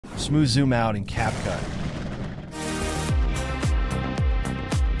Smooth zoom out in CapCut.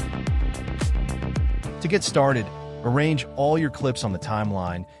 To get started, arrange all your clips on the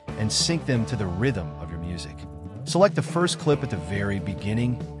timeline and sync them to the rhythm of your music. Select the first clip at the very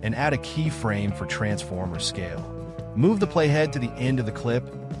beginning and add a keyframe for transform or scale. Move the playhead to the end of the clip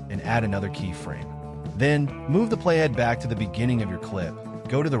and add another keyframe. Then, move the playhead back to the beginning of your clip.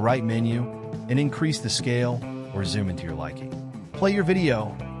 Go to the right menu and increase the scale or zoom into your liking. Play your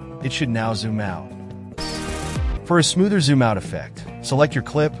video. It should now zoom out. For a smoother zoom out effect, select your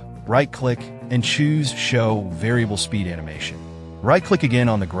clip, right-click, and choose Show Variable Speed Animation. Right-click again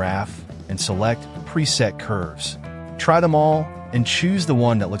on the graph and select Preset Curves. Try them all and choose the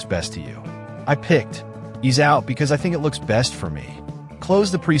one that looks best to you. I picked Ease Out because I think it looks best for me.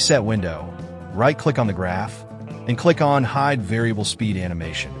 Close the preset window, right-click on the graph, and click on Hide Variable Speed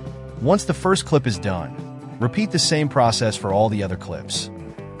Animation. Once the first clip is done, repeat the same process for all the other clips.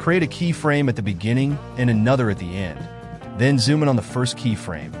 Create a keyframe at the beginning and another at the end. Then zoom in on the first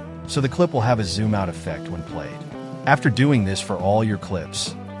keyframe, so the clip will have a zoom out effect when played. After doing this for all your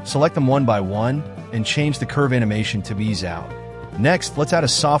clips, select them one by one and change the curve animation to ease out. Next, let's add a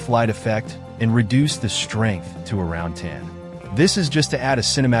soft light effect and reduce the strength to around 10. This is just to add a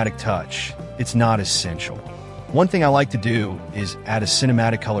cinematic touch. It's not essential. One thing I like to do is add a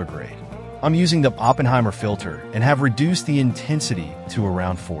cinematic color grade. I'm using the Oppenheimer filter and have reduced the intensity to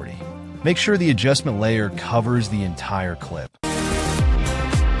around 40. Make sure the adjustment layer covers the entire clip.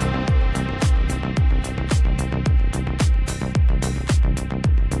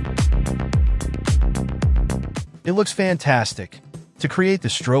 It looks fantastic. To create the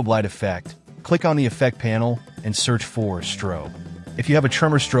strobe light effect, click on the effect panel and search for strobe. If you have a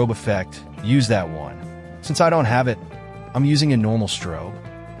Tremor strobe effect, use that one. Since I don't have it, I'm using a normal strobe.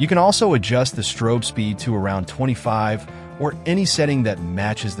 You can also adjust the strobe speed to around 25 or any setting that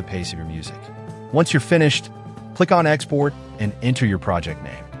matches the pace of your music. Once you're finished, click on Export and enter your project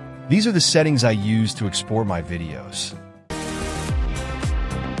name. These are the settings I use to export my videos.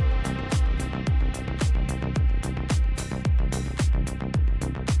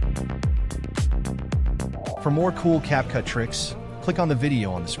 For more cool CapCut tricks, click on the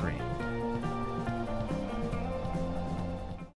video on the screen.